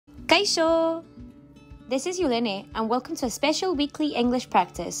Kaixo! This is Yulene and welcome to a special weekly English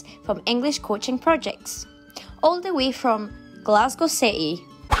practice from English Coaching Projects, all the way from Glasgow City.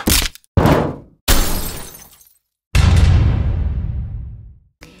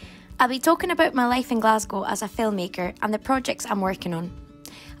 I'll be talking about my life in Glasgow as a filmmaker and the projects I'm working on.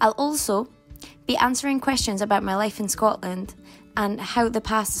 I'll also be answering questions about my life in Scotland and how the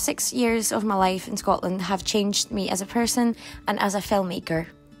past 6 years of my life in Scotland have changed me as a person and as a filmmaker.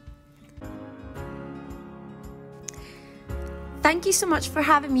 Thank you so much for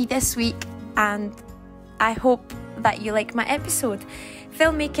having me this week, and I hope that you like my episode.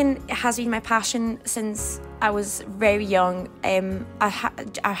 Filmmaking has been my passion since I was very young.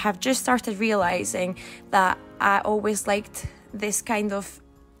 I have just started realising that I always liked this kind of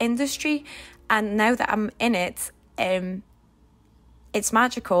industry, and now that I'm in it, it's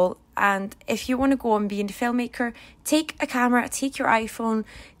magical. And if you want to go and be a filmmaker, take a camera, take your iPhone,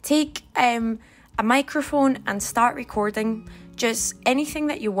 take a microphone and start recording just anything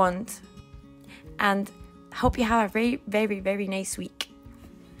that you want. And hope you have a very, very, very nice week.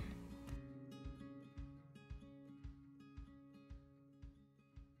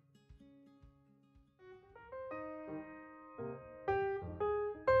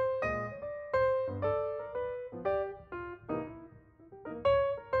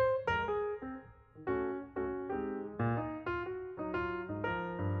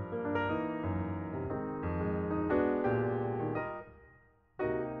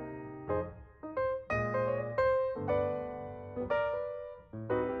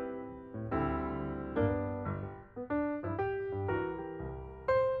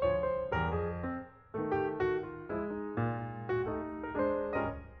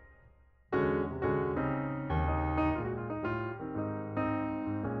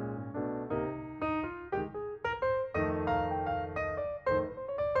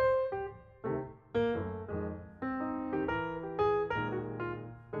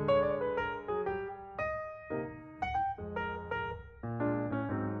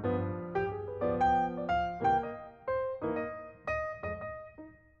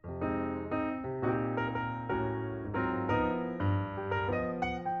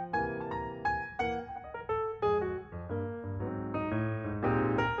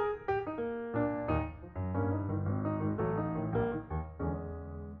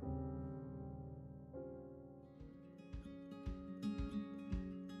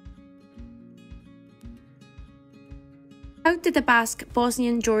 How did a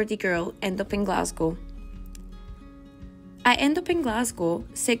Basque-Bosnian Geordie girl end up in Glasgow? I ended up in Glasgow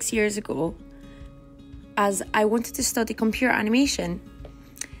 6 years ago as I wanted to study computer animation.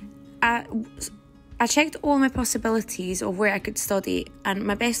 I checked all my possibilities of where I could study, and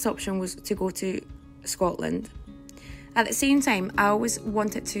my best option was to go to Scotland. At the same time, I always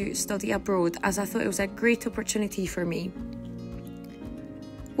wanted to study abroad as I thought it was a great opportunity for me.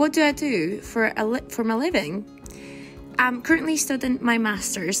 What do I do for my living? I'm currently studying my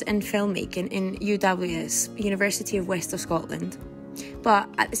Masters in filmmaking in UWS, University of West of Scotland. But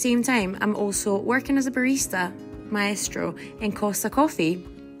at the same time, I'm also working as a barista, maestro, in Costa Coffee.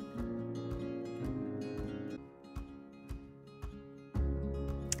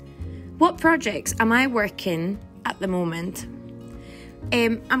 What projects am I working at the moment?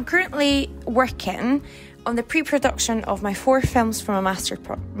 I'm currently working on the pre-production of my 4 films from a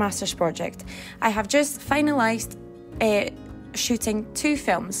master's project. I have just finalised shooting 2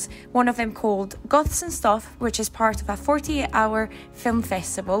 films, one of them called Goths and Stuff, which is part of a 48-hour film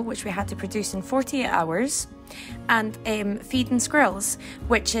festival which we had to produce in 48 hours, and Feeding Squirrels,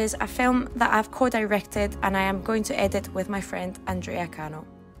 which is a film that I've co-directed and I am going to edit with my friend Andrea Cano.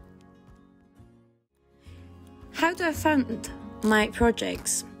 How do I fund my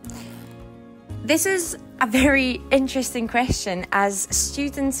projects? This is a very interesting question. As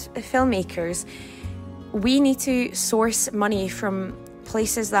students, filmmakers, we need to source money from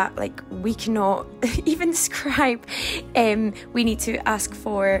places that we cannot even describe. We need to ask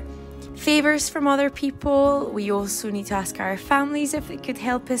for favours from other people. We also need to ask our families if they could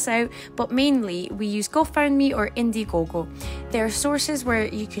help us out. But mainly we use GoFundMe or Indiegogo. There are sources where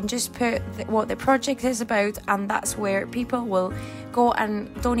you can just put what the project is about, and that's where people will go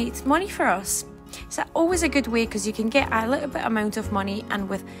and donate money for us. It's always a good way because you can get a little bit amount of money, and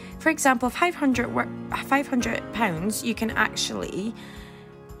with, for example, £500, you can actually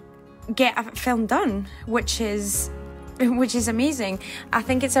get a film done, which is amazing. I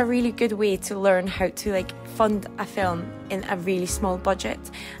think it's a really good way to learn how to fund a film in a really small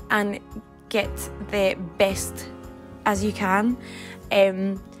budget and get the best as you can.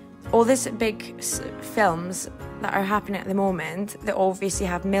 All these big films that are happening at the moment that obviously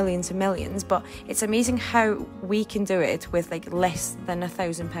have millions and millions, but it's amazing how we can do it with like less than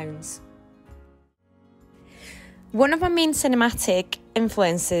 £1,000. One of my main cinematic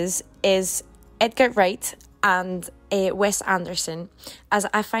influences is Edgar Wright and Wes Anderson, as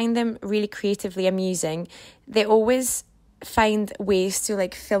I find them really creatively amusing. They always find ways to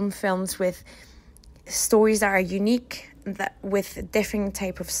like film films with stories that are unique, that with different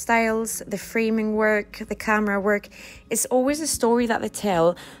type of styles, the framing work, the camera work. It's always a story that they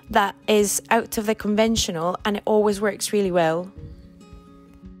tell that is out of the conventional, and it always works really well.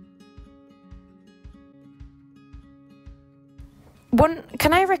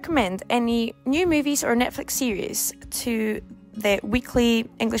 Can I recommend any new movies or Netflix series to the weekly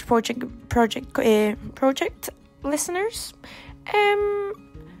English project listeners? I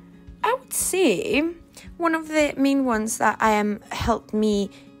would say one of the main ones that helped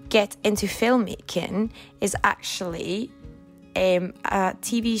me get into filmmaking is actually a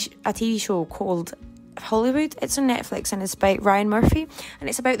TV show called Hollywood. It's on Netflix and it's by Ryan Murphy, and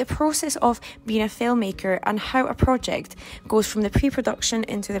it's about the process of being a filmmaker and how a project goes from the pre-production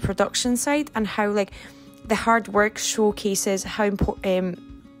into the production side, and how like the hard work showcases how important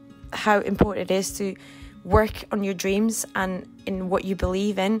it is to work on your dreams and in what you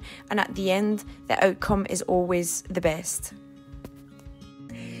believe in, and at the end the outcome is always the best.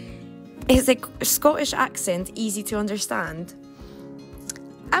 Is the Scottish accent easy to understand?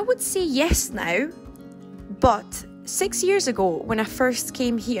 I would say yes now, but 6 years ago when I first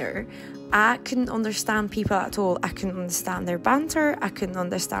came here, I couldn't understand people at all. I couldn't understand their banter, I couldn't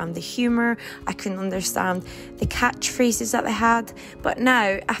understand the humour, I couldn't understand the catchphrases that they had. But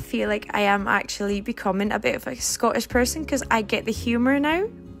now I feel like I am actually becoming a bit of a Scottish person because I get the humour now.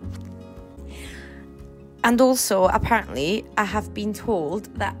 And also, apparently, I have been told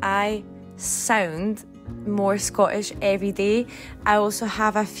that I sound more Scottish every day. I also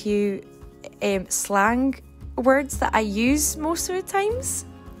have a few slang words that I use most of the times.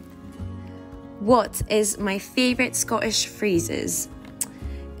 What is my favourite Scottish phrases?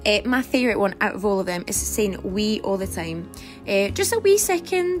 My favourite one out of all of them is saying "we" all the time. Just a wee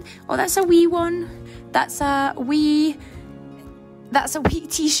second. Oh, that's a wee one. That's a wee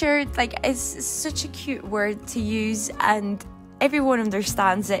t-shirt. Like, it's such a cute word to use, and everyone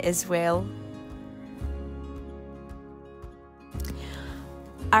understands it as well.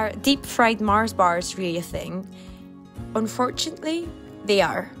 Are deep fried Mars bars really a thing? Unfortunately, they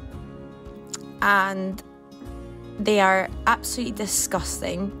are. And they are absolutely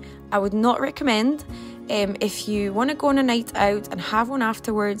disgusting. I would not recommend. If you want to go on a night out and have one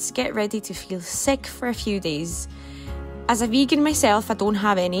afterwards, get ready to feel sick for a few days. As a vegan myself, I don't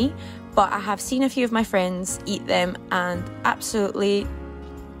have any, but I have seen a few of my friends eat them and absolutely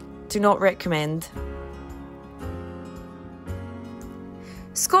do not recommend.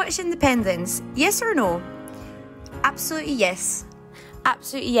 Scottish independence, yes or no? Absolutely yes.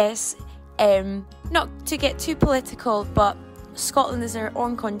 Absolutely yes. Not to get too political, but Scotland is our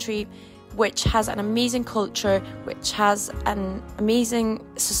own country, which has an amazing culture, which has an amazing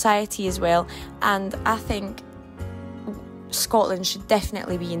society as well, and I think Scotland should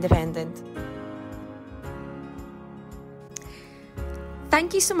definitely be independent.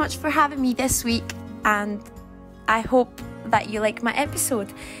 Thank you so much for having me this week, and I hope that you like my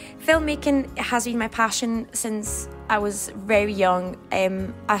episode. Filmmaking has been my passion since I was very young.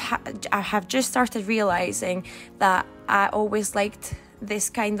 I have just started realising that I always liked this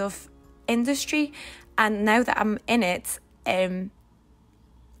kind of industry, and now that I'm in it,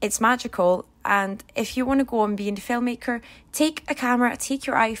 it's magical. And if you want to go and be a filmmaker, take a camera, take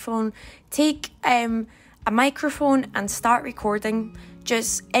your iPhone, take a microphone and start recording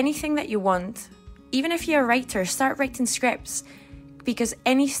just anything that you want. Even if you're a writer, start writing scripts, because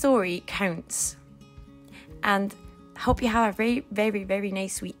any story counts. And I hope you have a very, very, very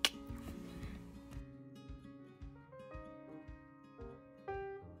nice week.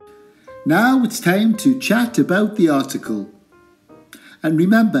 Now it's time to chat about the article. And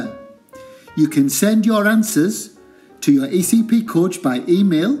remember, you can send your answers to your ACP coach by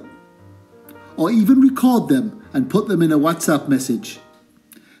email, or even record them and put them in a WhatsApp message.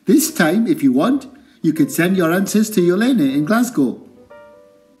 This time, if you want, you can send your answers to Yulene in Glasgow.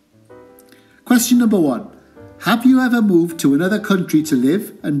 Question number 1. Have you ever moved to another country to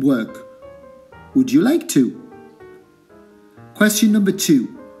live and work? Would you like to? Question number 2.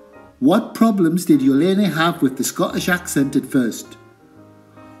 What problems did Yulene have with the Scottish accent at first?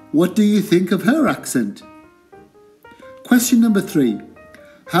 What do you think of her accent? Question number 3.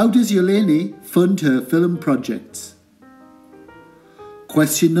 How does Yulene fund her film projects?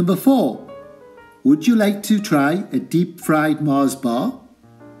 Question number 4. Would you like to try a deep-fried Mars bar?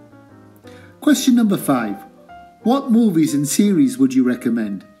 Question number 5. What movies and series would you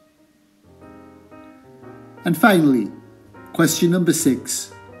recommend? And finally, question number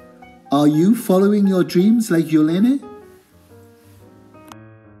 6. Are you following your dreams like Yulene?